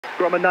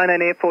Grumman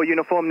 9984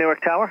 uniform,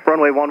 Newark Tower.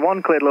 Runway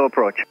 11, cleared low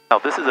approach. Now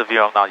this is a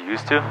view I'm not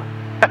used to.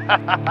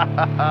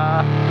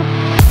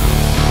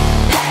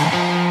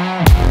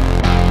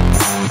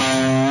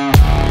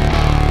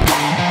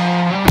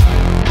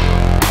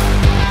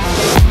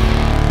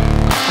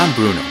 I'm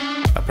Bruno,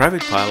 a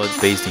private pilot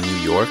based in New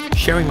York,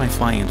 sharing my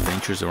flying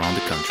adventures around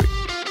the country.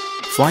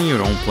 Flying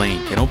your own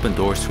plane can open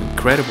doors to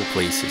incredible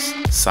places,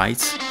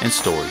 sights, and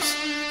stories,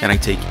 and I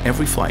take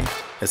every flight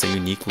as a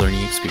unique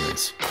learning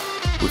experience.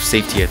 With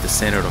safety at the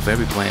center of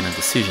every plan and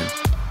decision,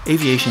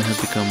 aviation has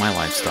become my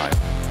lifestyle,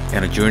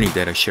 and a journey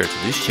that I share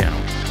to this channel,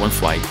 one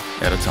flight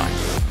at a time.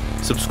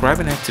 Subscribe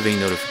and activate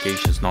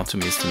notifications not to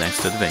miss the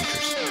next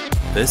adventures.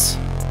 This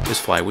is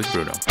Fly with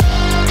Bruno.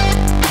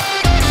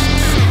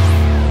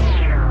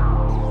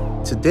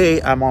 Today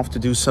I'm off to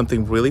do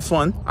something really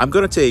fun. I'm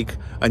gonna take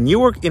a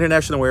Newark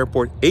International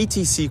Airport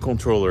ATC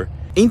controller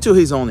into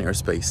his own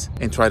airspace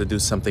and try to do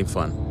something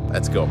fun.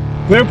 Let's go.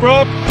 Clear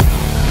prop.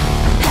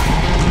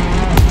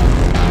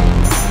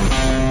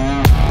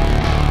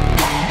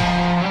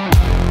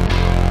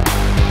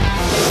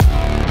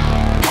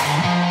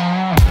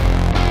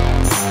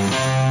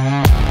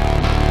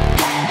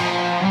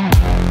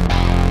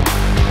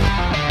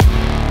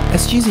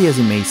 As cheesy as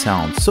it may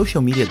sound,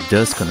 social media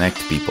does connect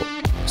people,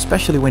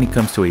 especially when it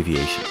comes to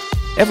aviation.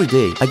 Every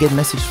day, I get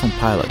messages from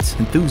pilots,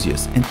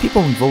 enthusiasts, and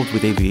people involved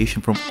with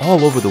aviation from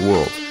all over the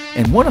world,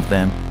 and one of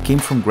them came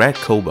from Greg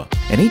Koba,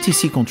 an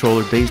ATC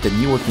controller based at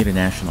Newark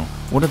International,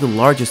 one of the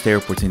largest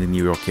airports in the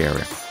New York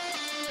area.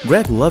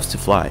 Greg loves to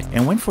fly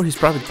and went for his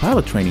private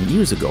pilot training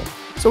years ago,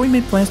 so we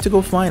made plans to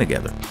go flying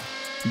together.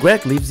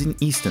 Greg lives in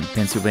Easton,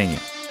 Pennsylvania,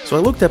 so I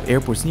looked up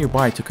airports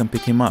nearby to come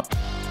pick him up.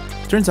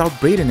 Turns out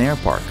Braden Air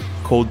Park,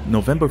 code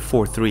November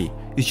 43,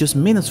 is just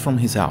minutes from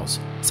his house,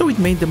 so it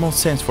made the most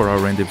sense for our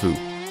rendezvous.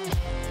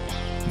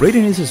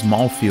 Braden is a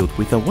small field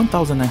with a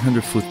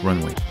 1,900-foot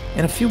runway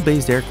and a few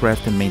based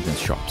aircraft and maintenance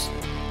shops.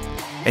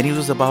 And it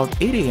was about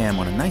 8 AM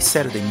on a nice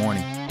Saturday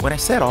morning when I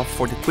set off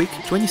for the quick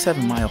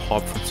 27-mile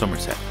hop from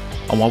Somerset,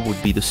 on what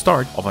would be the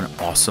start of an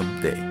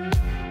awesome day.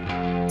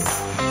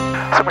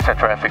 Somerset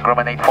traffic,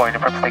 Grumman 84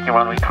 uniform, taking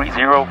runway 30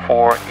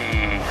 for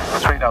a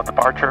straight out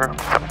departure.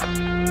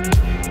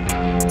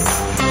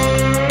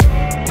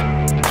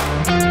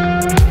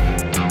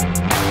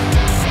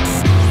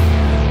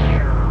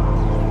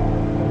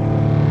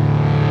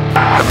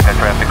 Somerset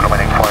traffic, Grumman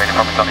 84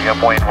 uniform is on the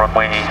upwind,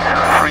 runway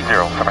 30,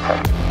 Somerset.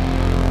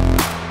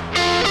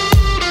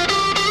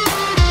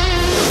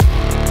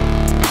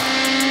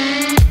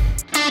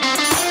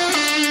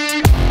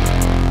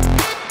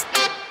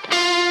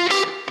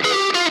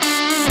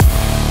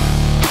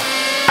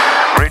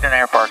 Braden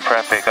Air Park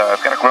traffic,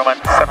 I've got a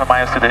Grumman 7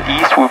 miles to the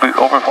east. We'll be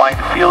overflying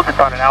the field,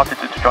 departing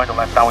altitude to join the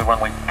left downwind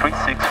runway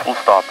 36, full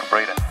stop,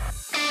 Braden.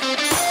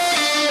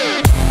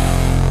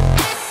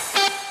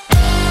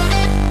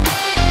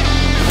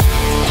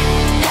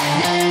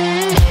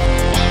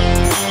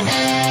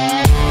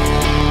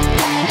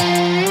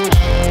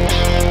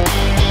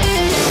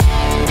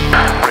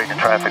 Braden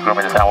traffic,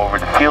 Grumman is now over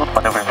the field,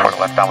 maneuvering for the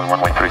left downwind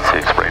runway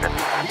 36, Braden.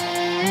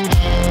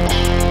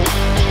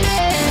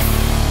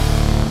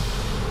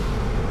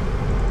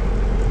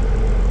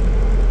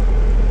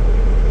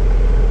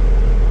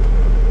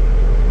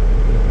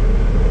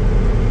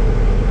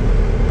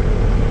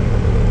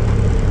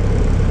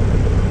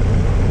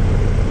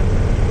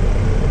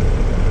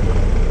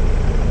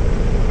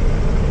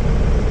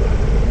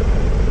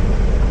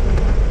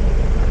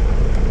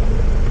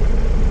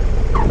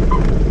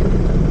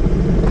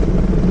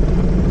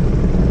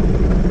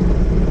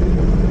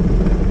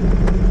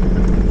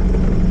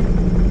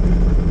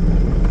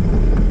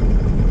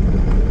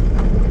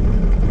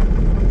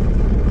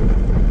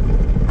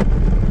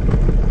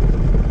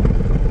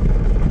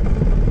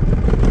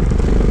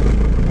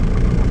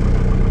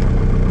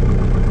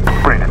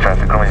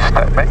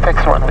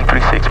 Text runway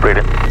 36,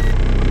 Braden.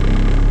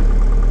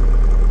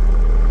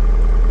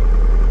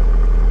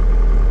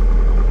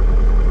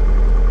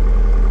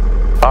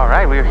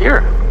 Alright, we're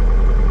here.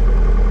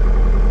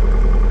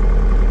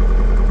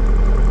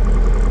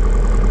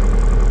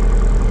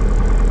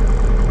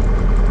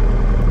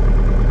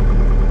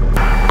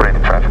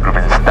 Braden traffic group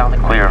is down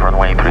and clear,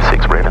 runway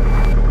 36, Braden.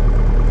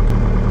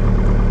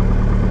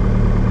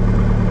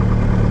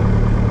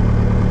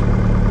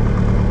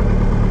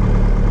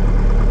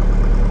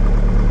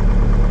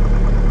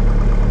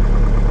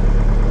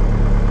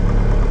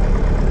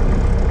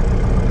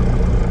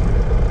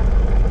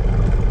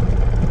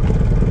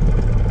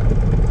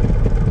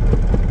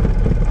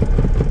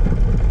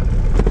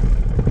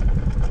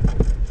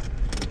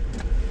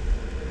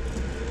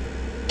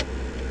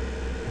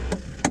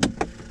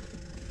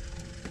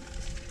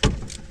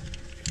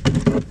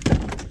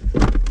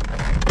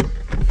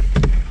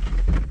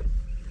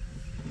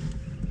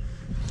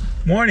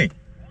 Morning.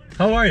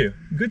 How are you?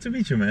 Good to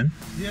meet you, man.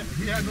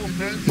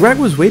 Greg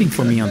was waiting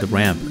for me on the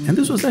ramp, and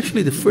this was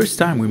actually the first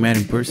time we met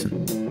in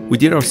person. We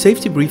did our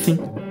safety briefing,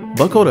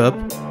 buckled up,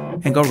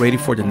 and got ready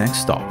for the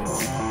next stop,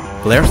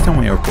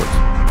 Blairstown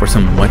Airport, for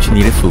some much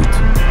needed food.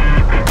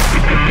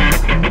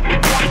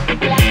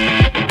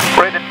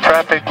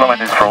 traffic.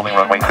 Grumman is rolling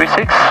runway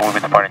 36. We'll be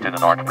departing to the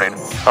north, Braden.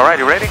 Alright,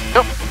 you ready?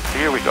 Yep.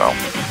 Here we go.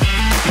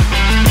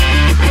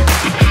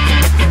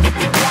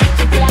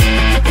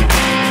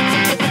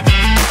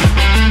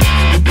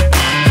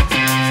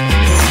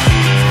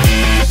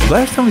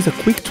 Blairstown is a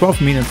quick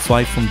 12-minute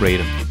flight from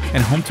Braden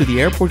and home to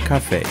the Airport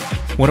Cafe,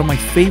 one of my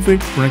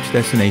favorite brunch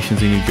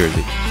destinations in New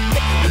Jersey.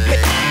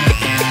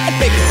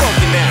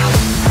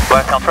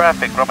 Blairstown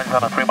traffic, Grumman is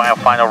on a 3-mile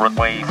final,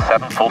 runway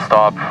 7, full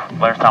stop,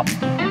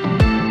 Blairstown.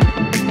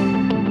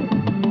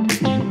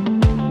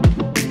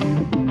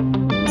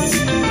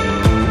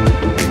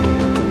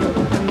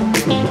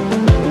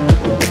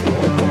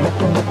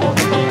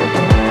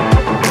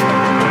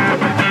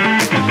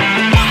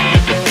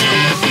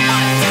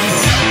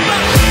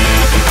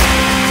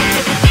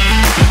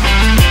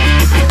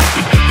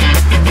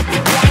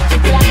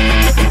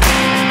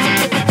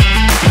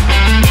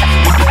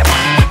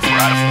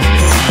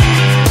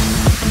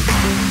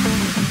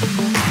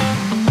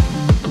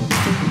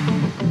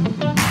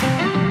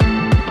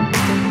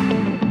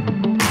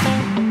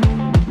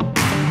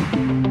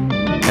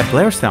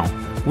 Blairstown,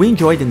 we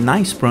enjoyed a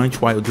nice brunch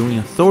while doing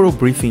a thorough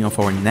briefing of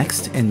our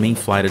next and main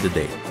flight of the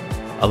day,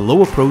 a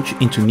low approach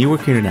into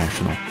Newark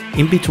International,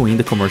 in between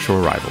the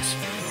commercial arrivals.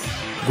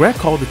 Greg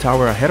called the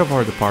tower ahead of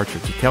our departure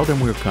to tell them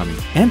we were coming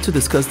and to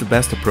discuss the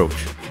best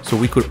approach, so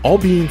we could all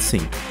be in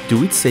sync,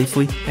 do it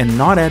safely, and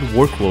not add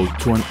workload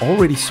to an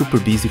already super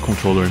busy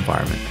controller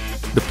environment.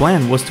 The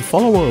plan was to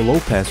follow our low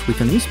pass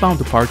with an eastbound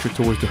departure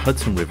towards the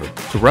Hudson River,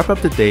 to wrap up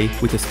the day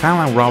with a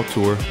Skyline route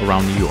tour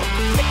around New York.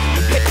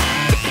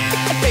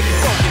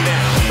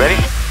 Ready?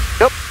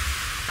 Yep.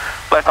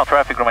 Blairstown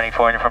traffic, remaining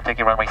 4 from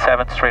taking runway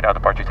 7, straight out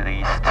departure to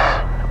the east.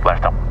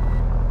 Blairstown.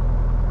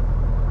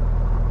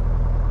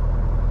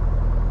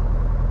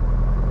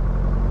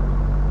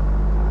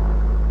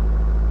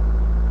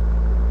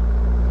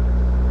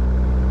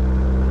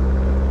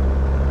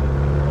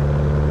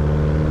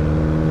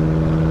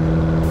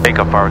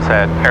 Takeoff power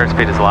set,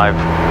 airspeed is live.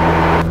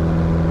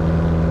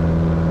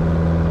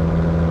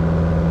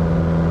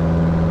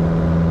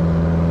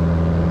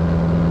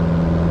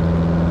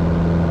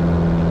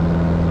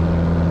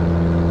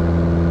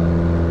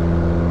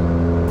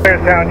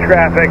 Blairstown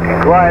traffic,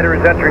 glider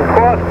is entering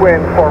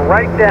crosswind for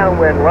right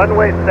downwind,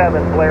 runway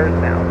 7,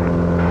 Blairstown.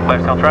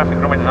 Blairstown traffic,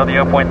 runway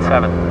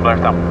 0.7,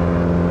 Blairstown.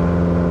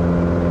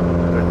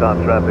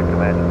 Blairstown traffic,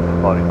 command,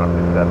 departing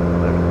runway 7,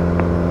 Blairstown.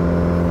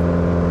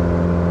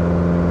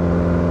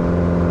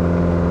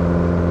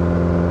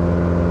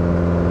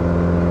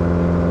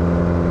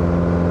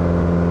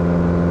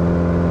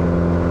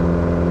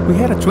 We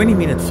had a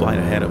 20-minute flight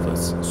ahead of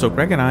us, so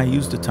Greg and I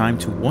used the time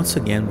to once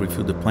again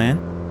review the plan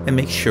and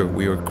make sure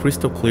we were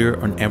crystal clear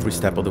on every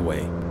step of the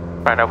way.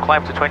 Alright, now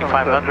climb to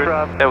 2500.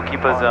 That will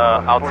keep us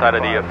outside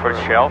of the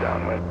first shelf.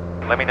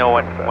 Let me know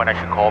when I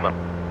should call them.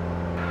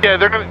 Yeah,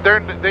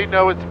 they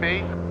know it's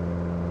me.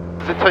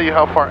 Does it tell you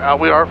how far out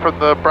we are from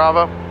the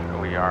Bravo?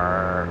 We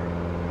are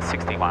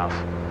 60 miles.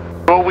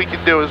 What we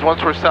can do is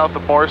once we're south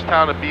of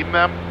Morristown and beam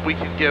them, we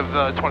can give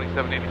the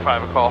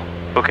 2785 a call.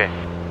 Okay.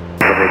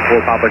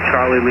 Full Papa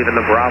Charlie leaving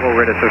the Bravo,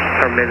 ready to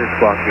terminate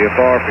squawk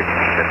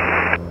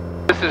VFR.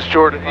 This is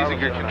Jordan, he's a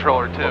gear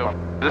controller too.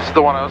 This is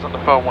the one I was on the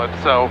phone with,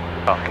 so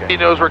he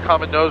knows we're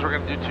coming, knows we're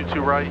going to do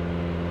 22 right,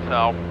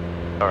 so.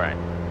 Alright.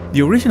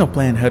 The original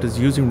plan had us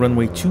using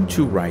runway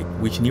 22 right,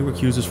 which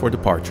Newark uses for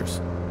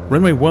departures.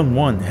 Runway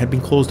 11 had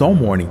been closed all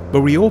morning,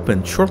 but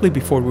reopened shortly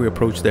before we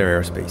approached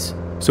their airspace.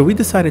 So we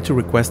decided to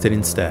request it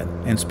instead,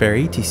 and spare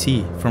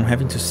ATC from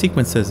having to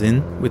sequence us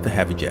in with the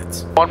heavy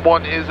jets.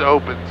 11 is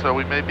open, so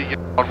we may be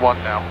getting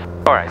 11 now.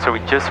 Alright, so we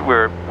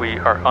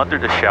are under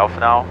the shelf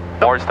now.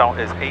 Morristown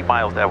is 8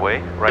 miles that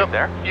way, right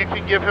there. You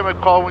can give him a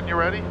call when you're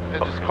ready,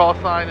 and just call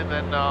sign, and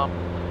then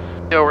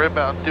we're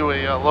inbound, do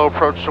a low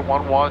approach to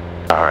 11.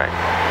 Alright.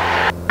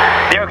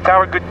 Newark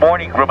Tower, good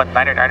morning. Grumman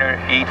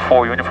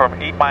 98984, uniform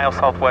 8 miles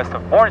southwest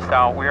of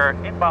Morristown. We are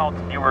inbound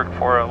Newark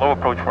for a low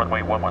approach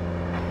runway 11.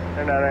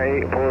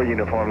 98984,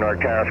 uniform North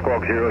Tower,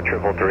 squawk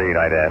 0333,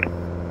 ident.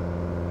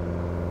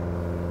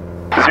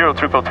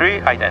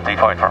 0333, identity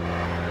for inform.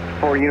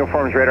 4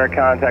 uniforms, radar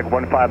contact,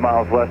 15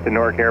 miles west of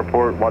Newark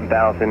Airport,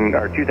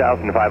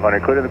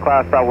 2,500. Clear to the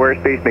class, Bravo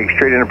airspace, make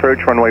straight in approach,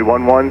 runway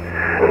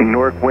 11.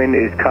 Newark wind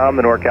is calm,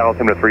 the Newark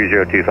altimeter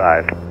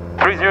 3025.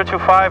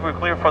 3025, we're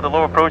clear for the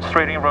low approach,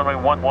 straight in, runway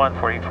 11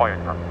 for 84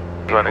 uniform.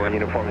 4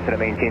 uniform, instead of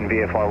maintain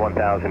VFR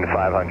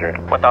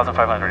 1,500.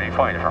 1,500,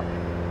 84 uniform.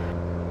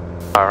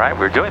 Alright,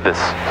 we're doing this.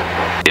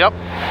 Yep.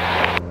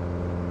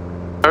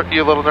 Are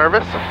you a little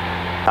nervous?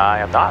 I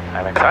am not,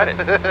 I'm excited.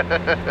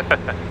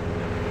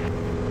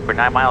 We're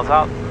 9 miles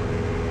out.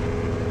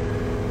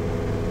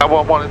 I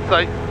want one in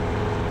sight.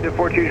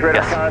 42's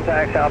radar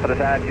contact, south of the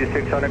Statue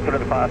 600, clear to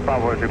the class,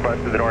 Bravo was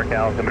requested, the Newark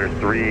altimeter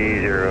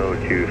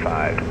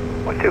 3025.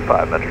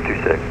 125, Metro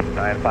 26.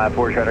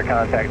 954's radar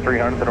contact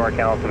 300, the Newark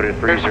altimeter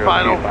 3025. There's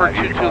final for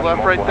 22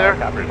 left right there.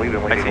 Helicopters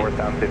leaving wing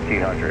northbound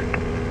 1500.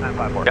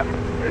 954. Yep.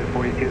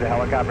 42, the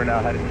helicopter now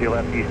headed to your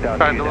left, eastbound.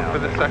 Trying to look for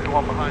the second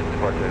one behind me.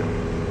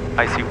 I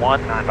I see one.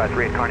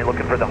 953 at Kearney,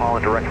 looking for the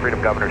Holland Direct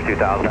Freedom Governors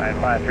 2000.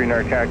 953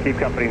 North Tower, keep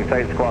company in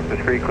sight, squawk the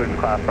street, including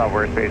class 5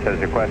 airspace as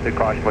requested.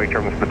 Caution wait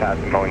terminals for the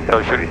passing Boeing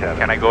 737.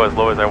 Can I go as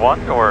low as I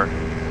want, or?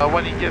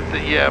 When he gives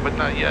it, yeah, but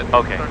not yet.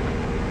 Okay.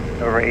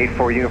 Over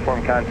 84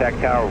 uniform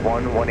contact tower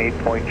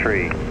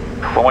 118.3.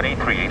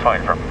 118.3,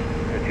 8 from.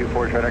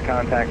 24 radar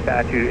contact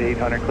statute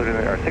 800 including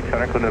or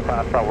 600 including the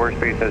class 5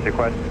 airspace as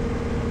requested.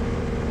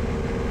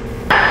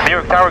 New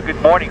York Tower,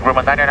 good morning.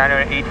 Roman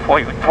 9984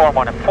 uniform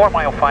on a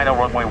 4-mile final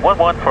runway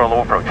 11 for a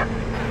low approach.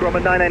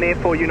 Roman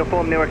 9984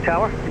 uniform, New York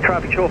Tower.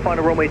 Traffic show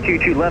final runway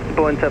 22 left,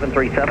 Boeing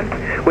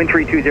 737. Wind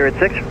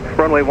 3206,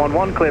 runway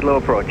 11, cleared low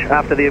approach.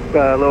 After the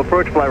low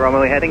approach, fly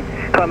runway heading,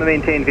 climb and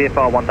maintain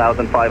VFR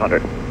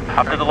 1500.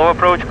 After the low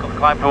approach,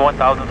 climb to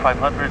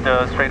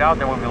 1500 straight out,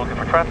 then we'll be looking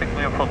for traffic.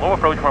 Clear for low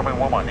approach, runway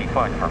 11,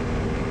 85 from.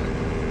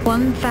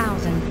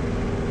 1000.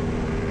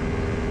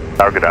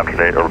 Good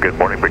afternoon, over good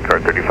morning,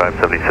 Brickyard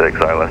 3576,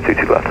 ILS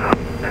 22 left.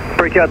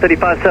 Brickyard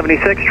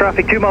 3576,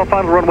 traffic 2-mile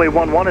final runway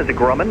 11 is a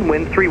Grumman,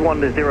 wind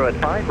 310 at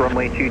 5,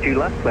 runway 22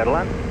 left, clear to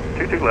land.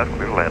 22 left,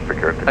 clear to land,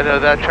 Brickyard. I know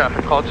that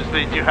traffic call just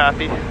made you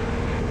happy.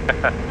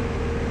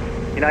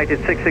 United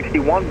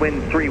 661,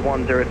 wind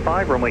 310 at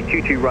 5, runway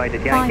 22 right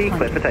at Yankee,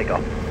 clear for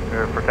takeoff.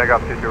 For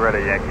takeoff, 22 right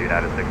at Yankee,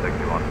 United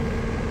 661.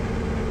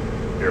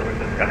 Here with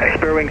this guy.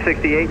 Spare wing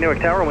 68, New York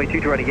Tower, runway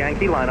 22 right at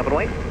Yankee, line up and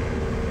wait.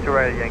 22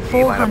 right at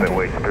Yankee, line up and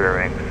wait, spare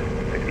wing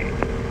 68.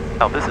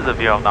 Oh, this is a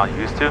view I'm not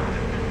used to.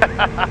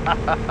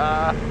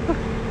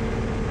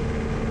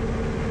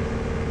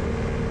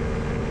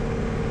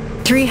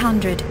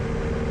 300.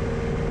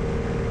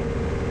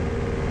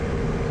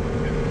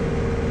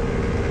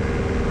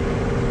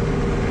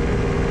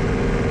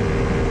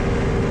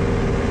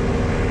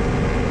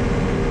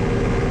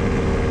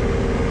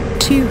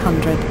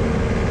 200.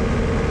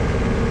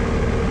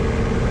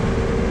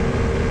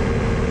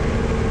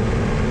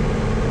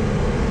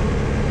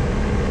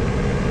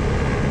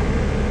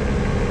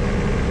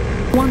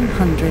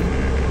 100.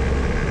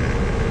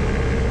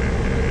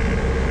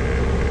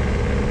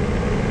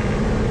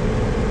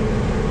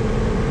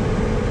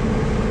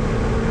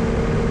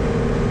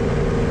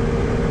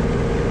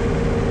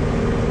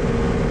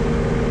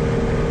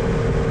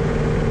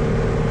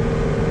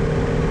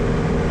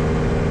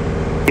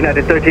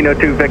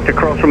 1302 Victor,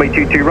 cross runway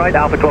 22 right,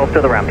 Alpha 12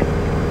 to the ramp.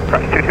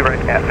 Cross 22 right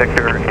at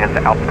Victor and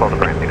Alpha 12 to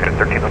the ramp, United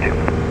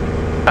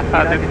 1302.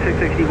 United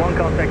 661,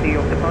 contact New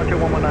York departure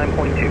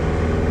 119.2.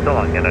 Still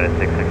on United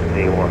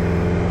 661.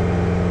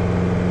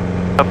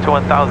 Up to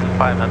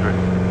 1500.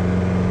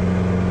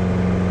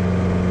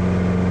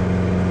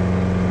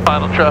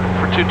 Final traffic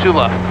for 22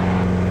 left.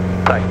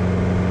 Tight.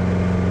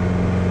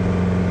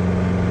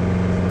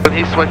 When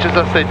he switches,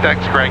 I'll say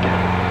thanks, Greg.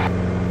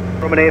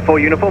 Roman 84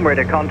 uniform,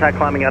 radar contact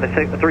climbing out of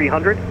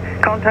 300.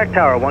 Contact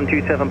tower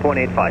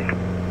 127.85.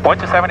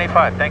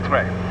 12785, thanks,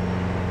 Greg.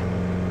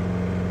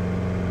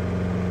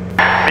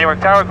 New York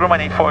Tower, Grumman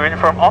 84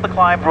 uniform on the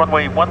climb,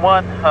 runway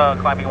 11,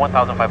 climbing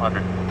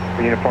 1500.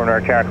 Uniform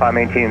North Tower, climb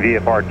maintain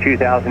VFR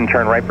 2000,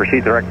 turn right,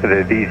 proceed direct to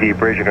the DZ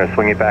bridge. You're going to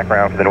swing it back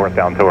around for the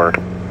northbound tour.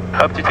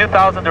 Up to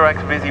 2000, direct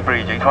to VZ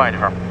bridge, 8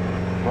 from.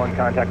 One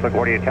contact,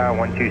 LaGuardia Tower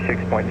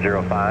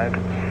 126.05.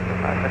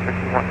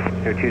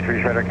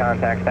 223 radar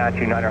contact,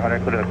 statute 900,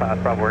 including the class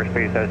Bravo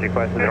airspace as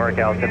requested, the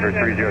NorCal Timber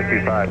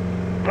 3025.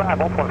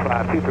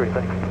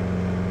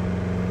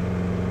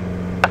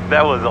 1.5236.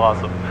 That was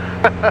awesome.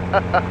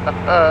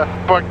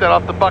 Mark that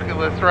off the bucket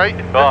list, right?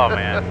 Oh,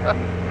 man.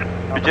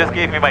 You just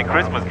gave me my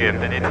Christmas gift,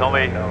 and it's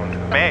only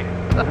May.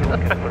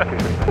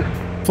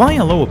 Flying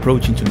a low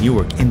approach into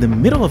Newark in the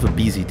middle of a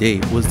busy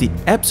day was the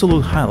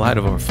absolute highlight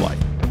of our flight.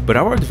 But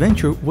our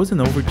adventure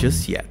wasn't over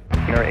just yet.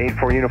 You're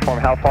 84 uniform,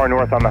 how far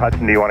north on the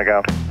Hudson do you want to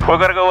go? We're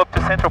going to go up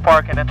to Central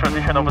Park and then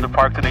transition over the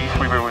park to the East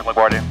River with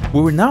LaGuardia.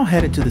 We were now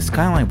headed to the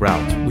Skyline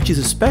route, which is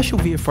a special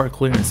VFR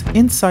clearance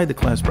inside the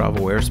Class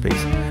Bravo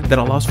airspace that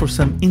allows for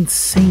some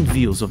insane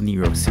views of New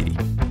York City.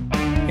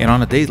 And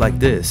on a day like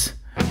this,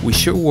 we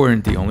sure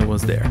weren't the only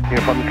ones there.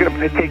 Uniform, I'm going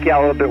to take you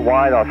out a little bit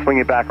wide. I'll swing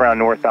it back around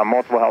northbound.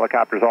 Multiple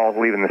helicopters all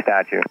leaving the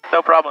statue.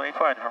 No problem, 8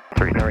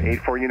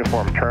 84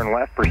 uniform, turn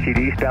left, proceed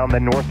eastbound,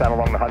 then northbound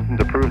along the Hudson's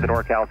approved, the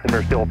NorCal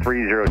Timber still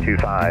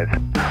 3025.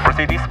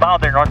 Proceed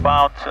eastbound, then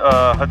northbound,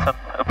 Hudson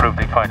approved,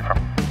 8 from.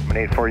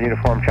 84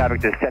 uniform,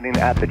 traffic descending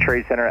at the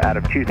Trade Center out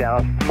of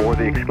 2000 for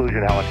the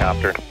exclusion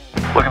helicopter.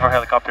 Looking for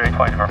helicopter, 8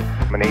 from.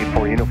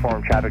 84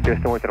 uniform, traffic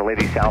just north of the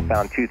Lady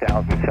southbound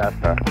 2000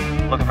 Cessna.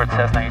 Looking for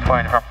Cessna,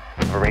 8 from.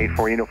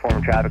 84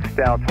 uniform, traffic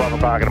down 12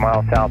 o'clock at a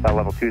mile south at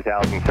level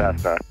 2000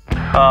 Cessna.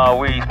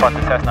 We spot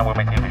the Cessna, we'll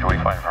maintain visual,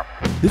 8 from.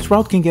 This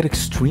route can get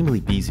extremely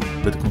busy,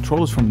 but the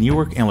controllers from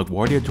Newark and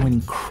LaGuardia do an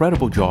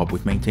incredible job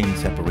with maintaining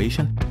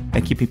separation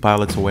and keeping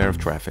pilots aware of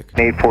traffic.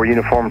 84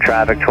 uniform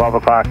traffic, 12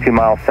 o'clock, 2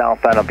 miles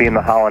southbound of Beam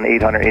the Holland,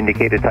 800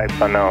 indicated types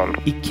unknown.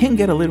 It can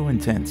get a little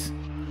intense,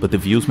 but the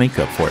views make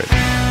up for it.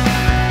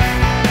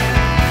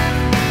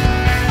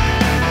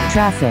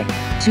 Traffic,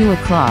 2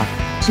 o'clock,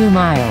 2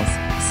 miles,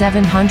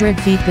 700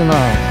 feet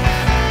below.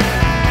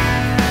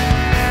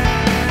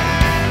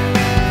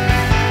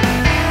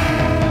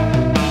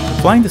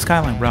 Flying the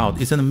Skyline route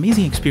is an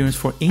amazing experience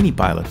for any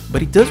pilot,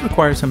 but it does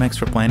require some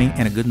extra planning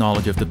and a good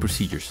knowledge of the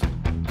procedures.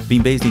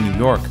 Being based in New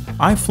York,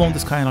 I've flown the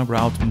Skyline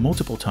route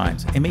multiple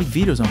times and made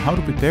videos on how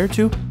to prepare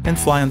to and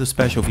fly on the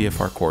special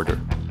VFR corridor.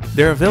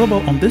 They're available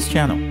on this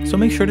channel, so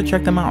make sure to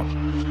check them out.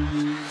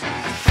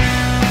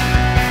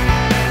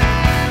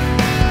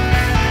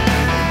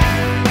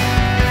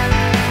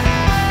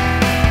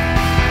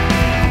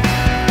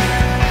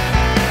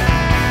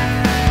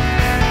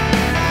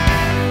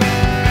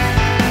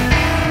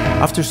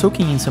 After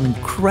soaking in some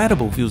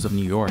incredible views of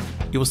New York,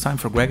 it was time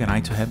for Greg and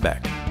I to head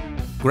back.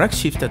 Greg's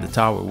shift at the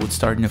tower would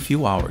start in a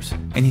few hours,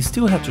 and he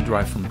still had to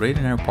drive from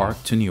Braden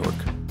Airport to New York.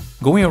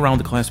 Going around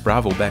the Class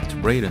Bravo back to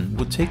Braden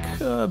would take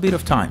a bit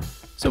of time,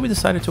 so we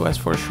decided to ask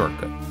for a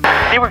shortcut.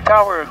 New York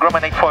Tower,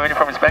 Grumman 84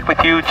 uniform is back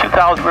with you.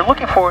 2000, we're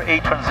looking for a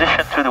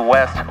transition to the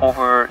west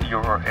over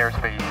your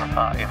airspace,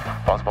 if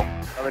possible.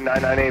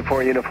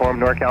 9984 uniform,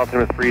 North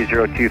altimeter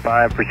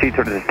 3025, proceed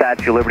toward the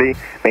Statue of Liberty,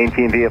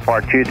 maintain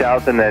VFR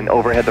 2000, then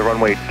overhead the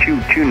runway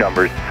 22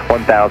 numbers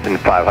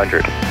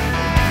 1500.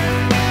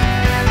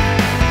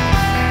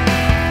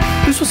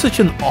 This was such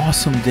an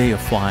awesome day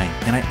of flying,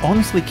 and I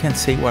honestly can't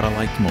say what I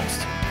liked most.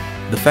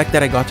 The fact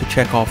that I got to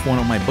check off one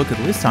of my bucket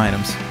list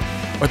items,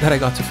 or that I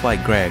got to fly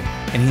Greg,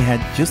 and he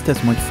had just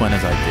as much fun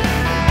as I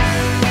did.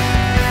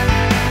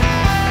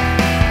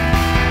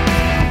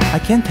 I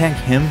can't thank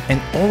him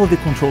and all of the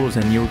controllers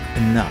at New York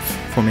enough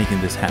for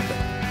making this happen.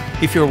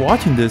 If you're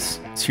watching this,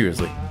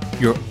 seriously,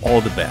 you're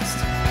all the best.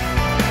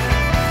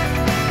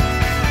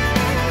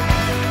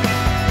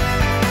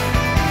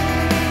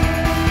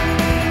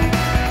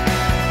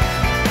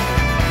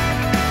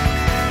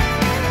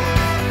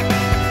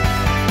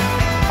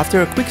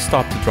 After a quick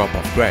stop to drop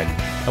off Greg,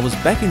 I was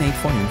back in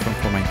 84 uniform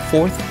for my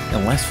fourth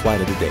and last flight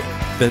of the day,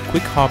 the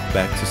quick hop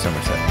back to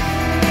Somerset.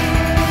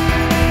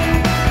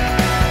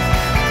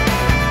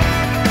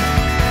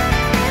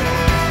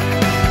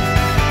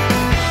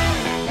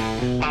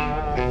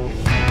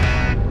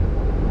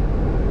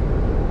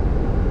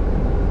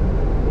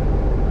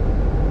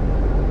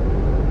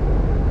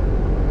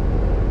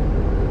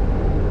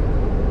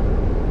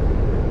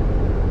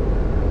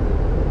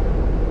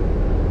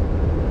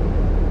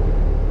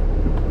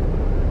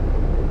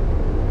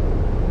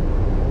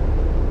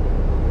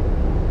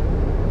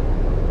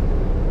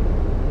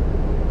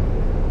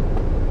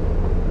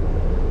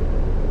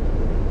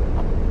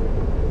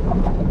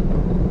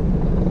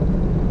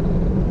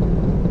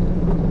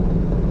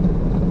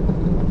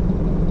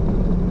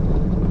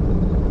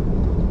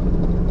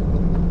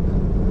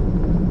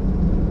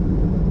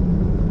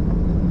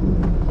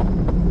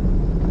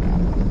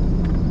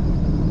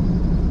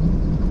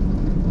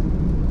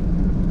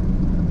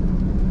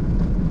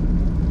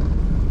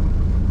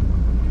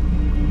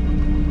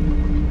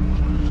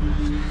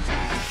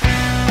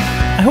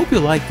 I hope you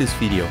liked this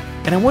video,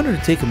 and I wanted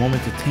to take a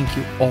moment to thank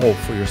you all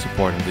for your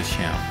support on this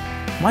channel.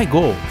 My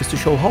goal is to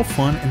show how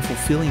fun and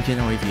fulfilling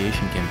general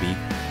aviation can be,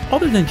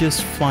 other than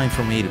just flying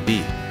from A to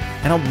B,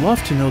 and I'd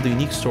love to know the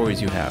unique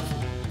stories you have,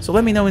 so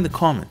let me know in the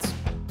comments.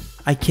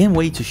 I can't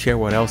wait to share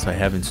what else I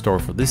have in store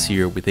for this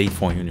year with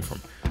 84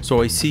 uniform,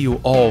 so I see you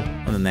all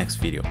on the next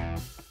video.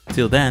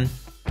 Till then,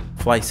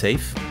 fly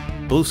safe,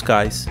 blue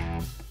skies,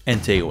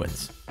 and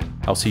tailwinds.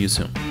 I'll see you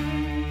soon.